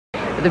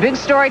But the big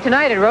story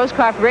tonight at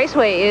Rosecroft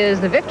Raceway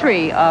is the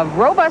victory of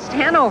Robust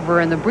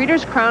Hanover in the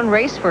Breeders' Crown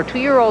race for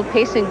 2-year-old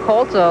pacing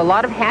colts. A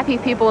lot of happy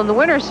people in the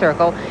winner's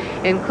circle,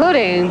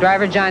 including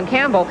driver John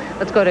Campbell.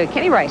 Let's go to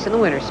Kenny Rice in the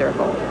winner's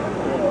circle.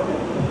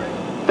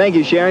 Thank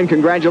you, Sharon.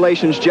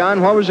 Congratulations,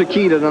 John. What was the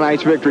key to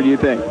tonight's victory, do you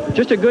think?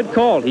 Just a good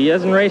colt. He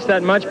hasn't raced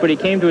that much, but he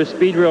came to his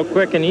speed real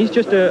quick, and he's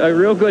just a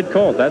real good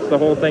colt. That's the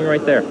whole thing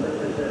right there.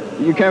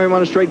 You kept him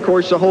on a straight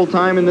course the whole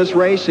time in this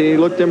race. He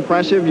looked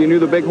impressive. You knew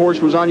the big horse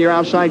was on your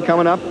outside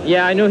coming up?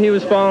 Yeah, I knew he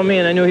was following me,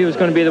 and I knew he was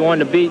going to be the one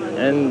to beat,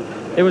 and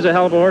it was a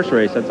hell of a horse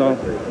race, that's all.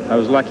 I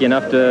was lucky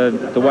enough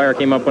the wire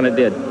came up when it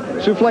did.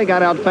 Souffle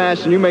got out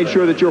fast, and you made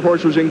sure that your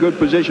horse was in good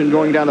position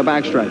going down the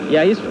backstretch.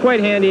 Yeah, he's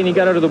quite handy, and he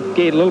got out of the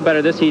gate a little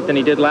better this heat than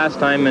he did last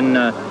time, and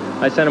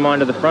I sent him on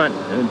to the front,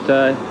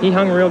 and he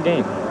hung a real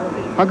game.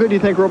 How good do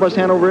you think Robust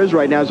Hanover is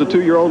right now as a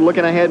 2-year-old,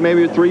 looking ahead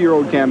maybe a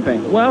 3-year-old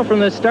campaign? Well, from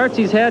the starts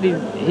he's had,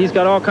 he's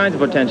got all kinds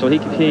of potential. He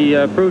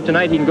proved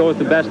tonight he can go with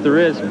the best there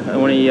is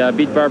when he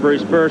beat Barbary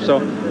Spur, so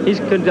he's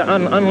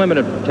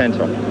unlimited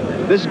potential.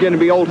 This is going to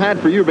be old hat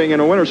for you being in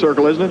a winner's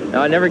circle, isn't it?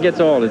 It never gets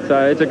old.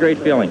 It's a great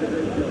feeling.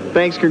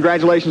 Thanks.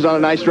 Congratulations on a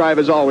nice drive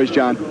as always,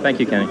 John. Thank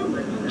you,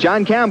 Kenny.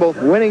 John Campbell,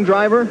 winning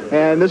driver,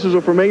 and this is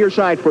a familiar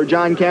sight for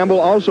John Campbell.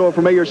 Also a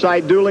familiar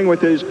sight dueling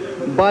with his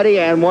buddy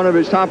and one of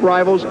his top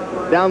rivals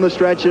down the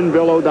stretch in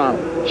Bill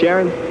O'Donnell.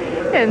 Sharon?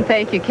 And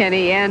thank you,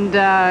 Kenny. And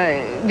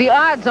the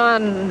odds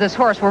on this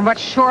horse were much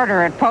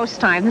shorter at post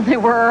time than they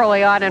were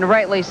early on, and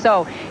rightly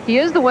so. He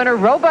is the winner.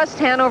 Robust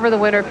Hanover, the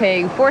winner,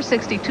 paying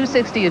 $460,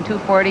 $260, and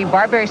 $240.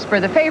 Barbary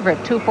Spur, the favorite,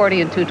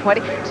 $240 and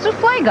 $220.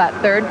 Souffle got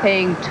third,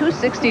 paying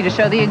 $260 to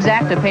show the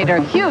exacta, paid a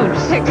huge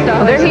 $6.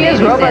 Well, there he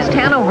is, Robust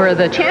Hanover,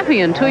 the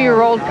champion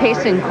 2-year-old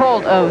pacing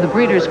colt of the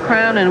Breeders'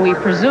 Crown, and we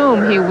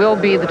presume he will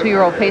be the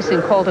 2-year-old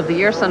pacing colt of the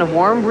year, son of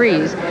Warm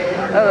Breeze.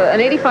 An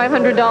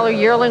 $8,500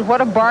 yearling.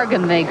 What a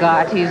bargain they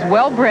got. He's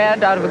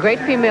well-bred out of a great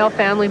female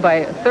family by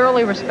a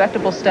thoroughly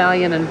respectable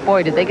stallion, and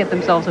boy, did they get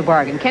themselves a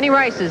bargain. Kenny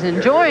Rice is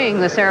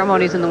enjoying the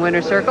ceremonies in the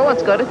winner's circle.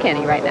 Let's go to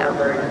Kenny right now.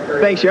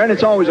 Thanks, Sharon.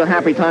 It's always a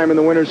happy time in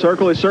the winner's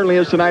circle. It certainly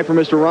is tonight for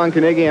Mr. Ron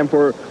Carnegie and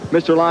for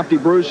Mr. Lofty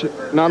Bruce,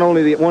 not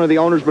only one of the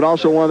owners, but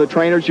also one of the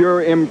trainers.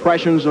 Your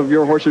impressions of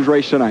your horse's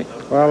race tonight?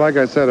 Well, like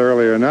I said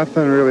earlier,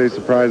 nothing really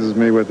surprises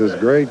me with this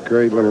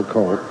great little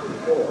colt.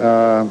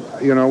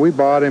 You know, we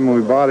bought him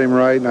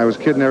right, and I was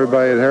kidding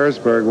everybody at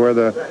Harrisburg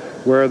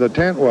where the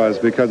tent was,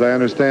 because I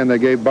understand they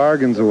gave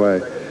bargains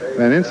away.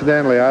 And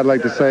incidentally, I'd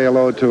like to say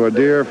hello to a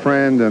dear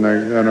friend and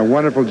a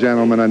wonderful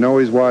gentleman. I know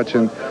he's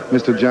watching,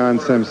 Mr. John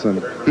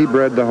Simpson. He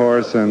bred the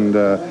horse, and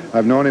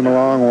I've known him a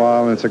long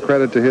while, and it's a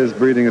credit to his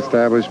breeding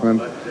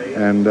establishment.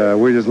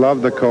 And we just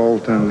love the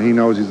colt, and he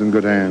knows he's in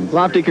good hands.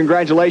 Lofty,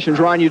 congratulations.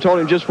 Ron, you told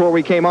him just before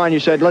we came on, you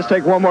said, let's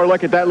take one more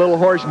look at that little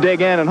horse, dig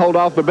in, and hold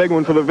off the big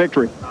one for the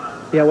victory.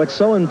 Yeah, what's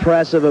so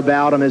impressive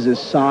about him is his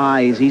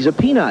size. He's a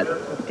peanut.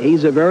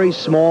 He's a very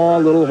small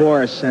little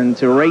horse, and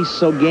to race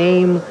so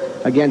game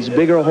against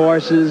bigger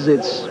horses,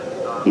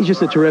 he's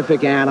just a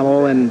terrific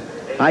animal, and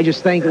I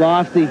just thank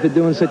Lofty for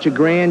doing such a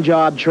grand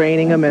job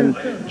training him, and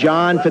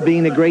John for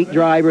being the great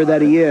driver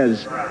that he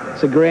is.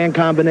 It's a grand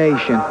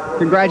combination.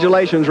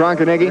 Congratulations, Ron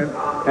Carnegie,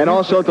 and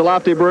also to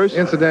Lofty Bruce.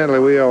 Incidentally,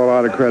 we owe a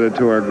lot of credit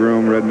to our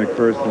groom, Red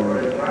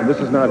McPherson. This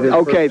is not his.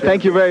 Okay,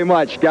 thank you very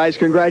much, guys.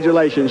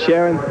 Congratulations,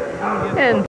 Sharon. And